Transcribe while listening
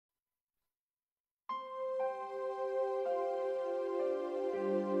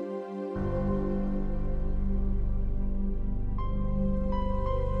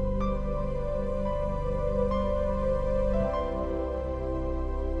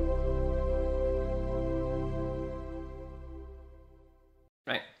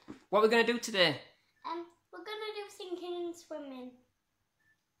what are we going to do today? We're going to do sinking and swimming.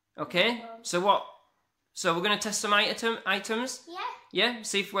 Okay, so what? So we're going to test some items? Yeah. Yeah,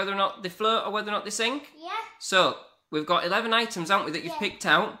 see if whether or not they float or whether or not they sink? Yeah. So, we've got 11 items, haven't we, that you've picked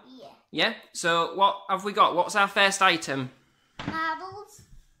out? Yeah. Yeah? So, what have we got? What's our first item? Marbles,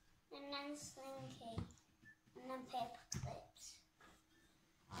 and then slinky, and then paper clips,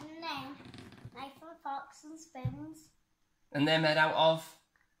 and then knife and forks and spoons. And they're made out of?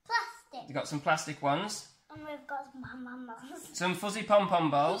 Plastic. You've got some plastic ones. And we've got some pom-pom balls. Some fuzzy pom-pom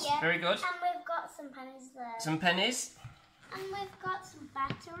balls. Yeah. Very good. And we've got some pennies there. Some pennies. And we've got some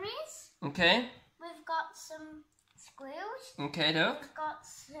batteries. Okay. We've got some screws. Okay, Doc. We've got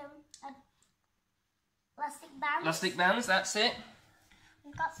some plastic bands. Plastic bands, that's it.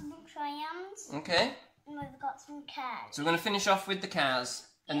 We've got some crayons. Okay. And we've got some cars. So we're going to finish off with the cars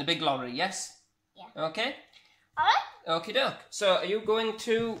and the big lorry, yes? Yeah. Okay. Alright. Okie doke. So are you going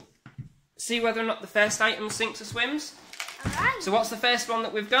to see whether or not the first item sinks or swims? Alright. So what's the first one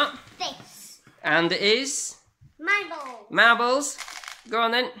that we've got? This. And it is? Marbles. Marbles. Go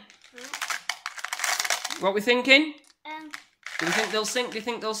on then. What are we thinking? Do you think they'll sink? Do you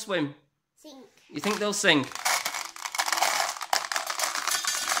think they'll swim? Sink. You think they'll sink?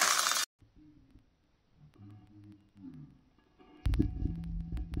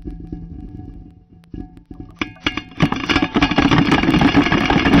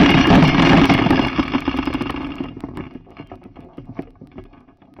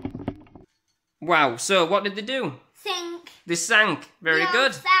 Wow, so what did they do? Sink. They sank. Very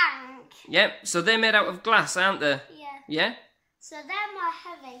good. Sank. Yep, so they're made out of glass, aren't they? Yeah. Yeah? So they're more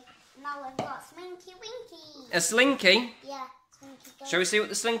heavy. Now we've got Slinky Winky. A slinky. Yeah, Slinky goes. Shall we see what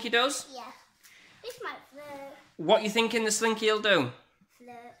the slinky does? Yeah. This might float. What you thinking the slinky will do?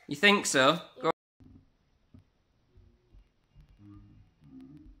 Float. You think so? Yeah. Go.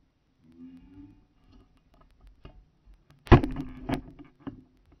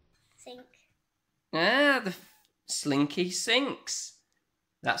 Sink. Ah, the slinky sinks.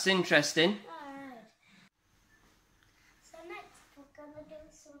 That's interesting. Alright. So next we're gonna do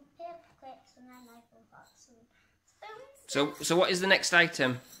some paper clips and then I will got some spoons. So what is the next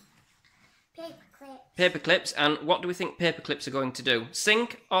item? Paper clips. Paper clips, and what do we think paper clips are going to do?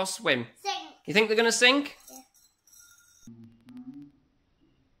 Sink or swim? Sink. You think they're going to sink? Yeah.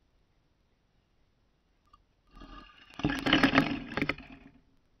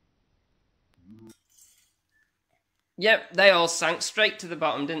 Yep, they all sank straight to the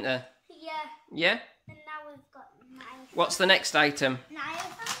bottom, didn't they? Yeah. Yeah? And now we've got knife. What's the next item? Knife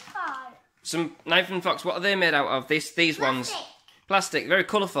and fork. Some knife and forks. What are they made out of? These ones? Plastic. Plastic. Very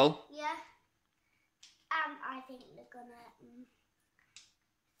colourful. Yeah. I think they're gonna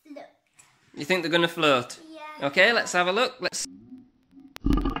float. You think they're going to float? Yeah. Okay, let's have a look. Let's.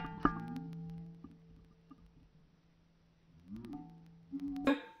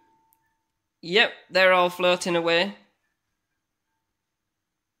 Yep, they're all floating away. Wow.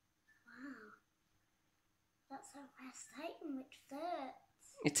 That's our first item which floats.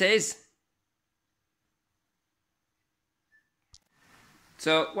 It is.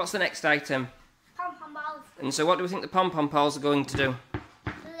 So, what's the next item? Pom-pom balls. And so what do we think the pom-pom balls are going to do?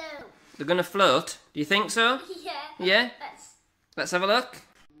 Float. They're going to float? Do you think so? Yeah. Yeah? Let's have a look.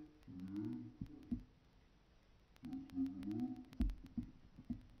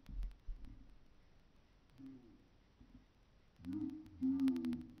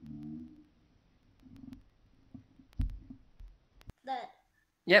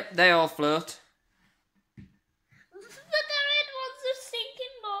 Yep, they all float. But the red ones are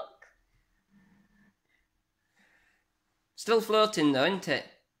sinking, look. Still floating though, isn't it?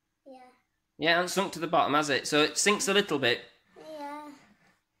 Yeah. Yeah, it hasn't sunk to the bottom, has it? So it sinks a little bit. Yeah.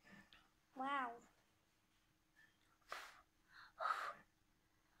 Wow.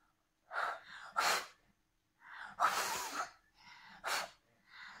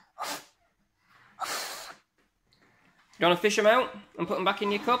 You want to fish them out and put them back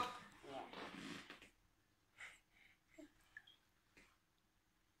in your cup? Yeah.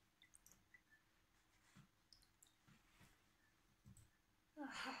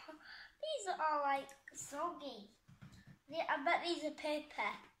 These are all like soggy. I bet these are paper.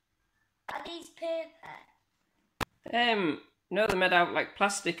 Are these paper? No, they're made out like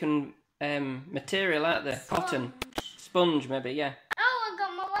plastic and material, aren't they? Cotton. Sponge, maybe, yeah. Oh, I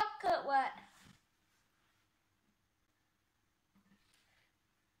got my locket wet.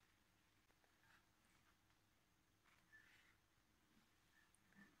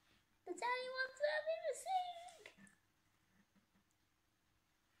 Does anyone serving the sink?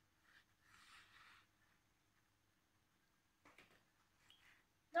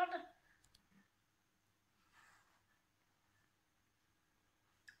 Not a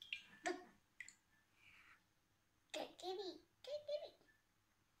Giddy, giddy.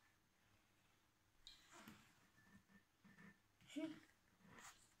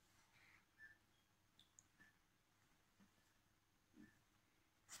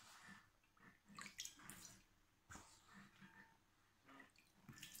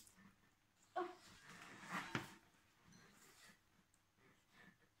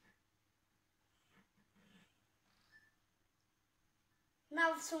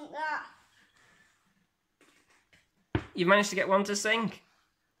 Now I've sunk that. You managed to get one to sink.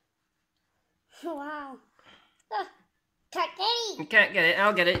 Wow. Look, can't get it. You can't get it,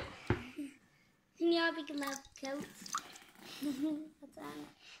 I'll get it. Yeah, big love coat.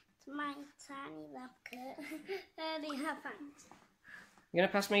 It's my tiny love coat. They have hands. You gonna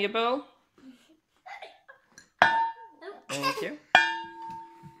pass me your bowl? Thank you.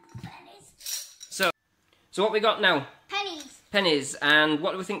 So what we got now? Pennies. Pennies. And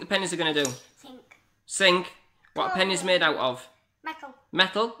what do we think the pennies are gonna do? Sink. Sink. What are pennies made out of? Metal.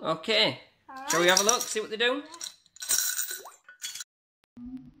 Metal? Okay. Right. Shall we have a look, see what they do?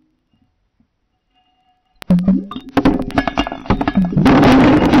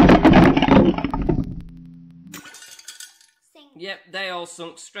 Sink. Yep, they all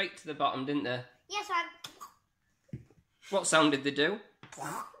sunk straight to the bottom, didn't they? Yes, What sound did they do?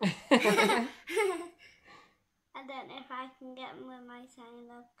 I don't know if I can get them with my tiny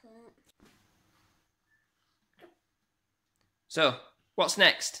love coat. So, what's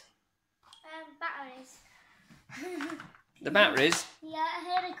next? Batteries. The batteries? Yeah,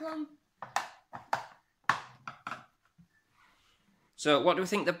 here they come. So, what do we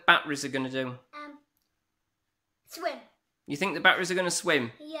think the batteries are going to do? Swim. You think the batteries are going to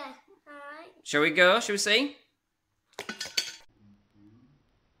swim? Yeah. Alright. Shall we go? Shall we see?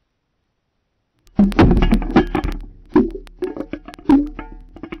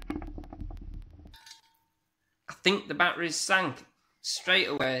 I think the batteries sank straight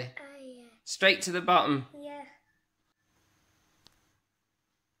away. Yeah. Straight to the bottom. Yeah.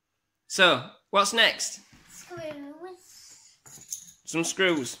 So, what's next? Screws. Some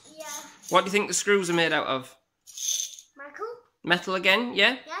screws. Yeah. What do you think the screws are made out of? Michael? Metal again,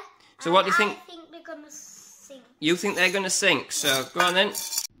 yeah? Yeah. So what do you think? I think they're gonna sink. You think they're going to sink, so go on then.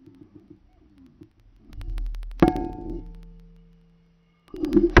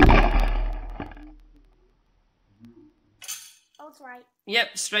 Oh, it's right.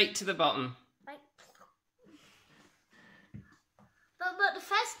 Yep, straight to the bottom. Right. But the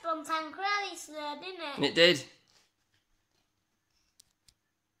first one sank really slow, didn't it? It did.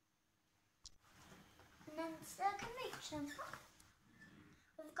 And then still can reach them.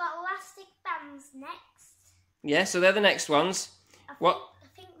 We've got elastic bands next. Yeah, so they're the next ones. I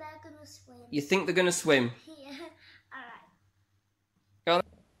think they're gonna swim. You think they're going to swim? Yeah. Alright. Go on.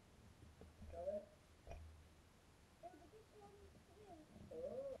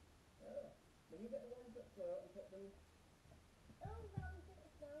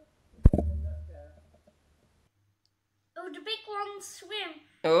 Oh, the big ones swim.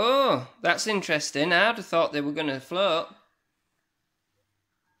 Oh, that's interesting. I'd have thought they were going to float.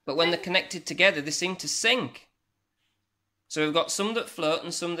 But when they're connected together, they seem to sink. So we've got some that float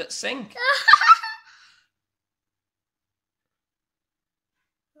and some that sink.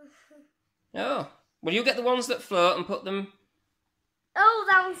 Oh, well, you get the ones that float and put them Oh,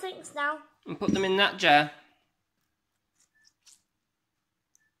 that one sinks now. in that jar.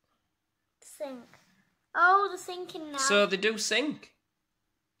 Sink. Oh, they're sinking now. So they do sink.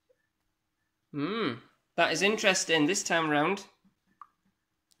 That is interesting this time round.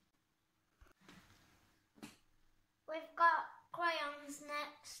 We've got crayons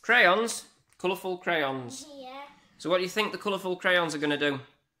next. Crayons, colourful crayons. Yeah. So what do you think the colourful crayons are going to do?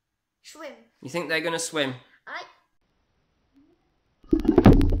 Swim. You think they're going to swim? Alright.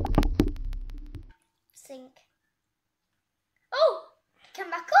 Sink. Oh!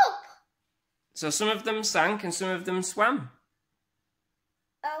 Come back up! So some of them sank and some of them swam.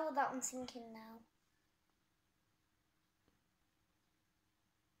 Oh, that one's sinking now.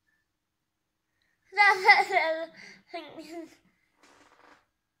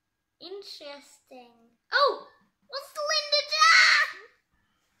 Interesting. Oh! What's the Linda jar?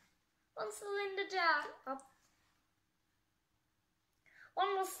 What's the Linda jar? Oh.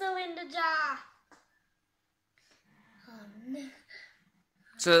 One was still in the jar. Oh no.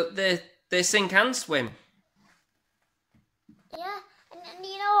 So they sink and swim. Yeah, and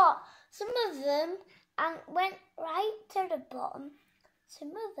you know what? Some of them went right to the bottom. Some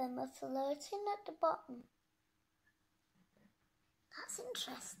of them are floating at the bottom. That's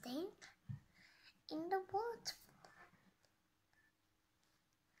interesting. In the water.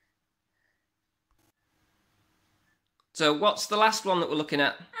 So what's the last one that we're looking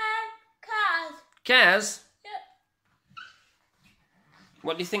at? Cars. Cars? Yep.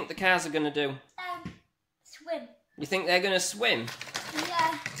 What do you think the cars are going to do? Swim. You think they're going to swim?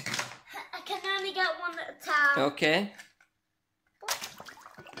 Yeah. I can only get one at a time. Okay.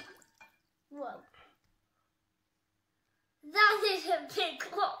 Whoa. That is a big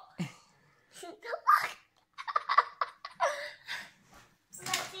one.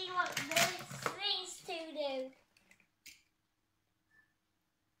 Let's see what these two do.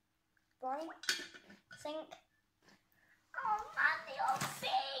 Boy, sink. Oh man, they all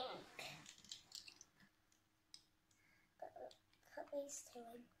sink. Put these two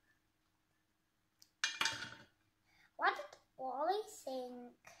in. Why did Wally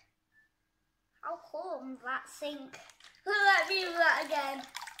sink? How come that sink? Let me do that again.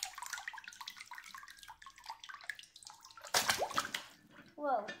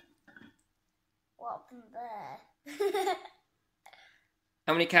 Whoa. What happened there?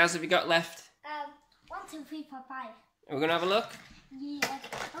 How many cars have you got left? 1, 2, 3, 4, 5. We're going to have a look? Yeah,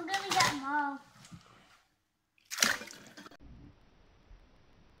 I'm going to get them all.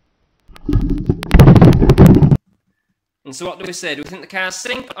 And so what do we say? Do we think the cars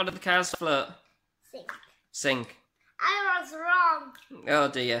sink or do the cars float? Sink. Sink. I was wrong. Oh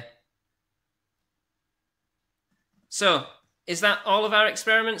dear. So, is that all of our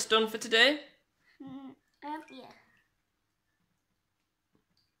experiments done for today? Yeah.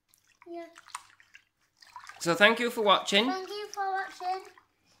 Yeah. So thank you for watching. Thank you for watching.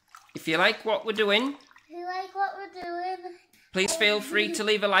 If you like what we're doing, If you like what we're doing, please feel free to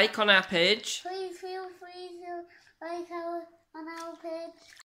leave a like on our page.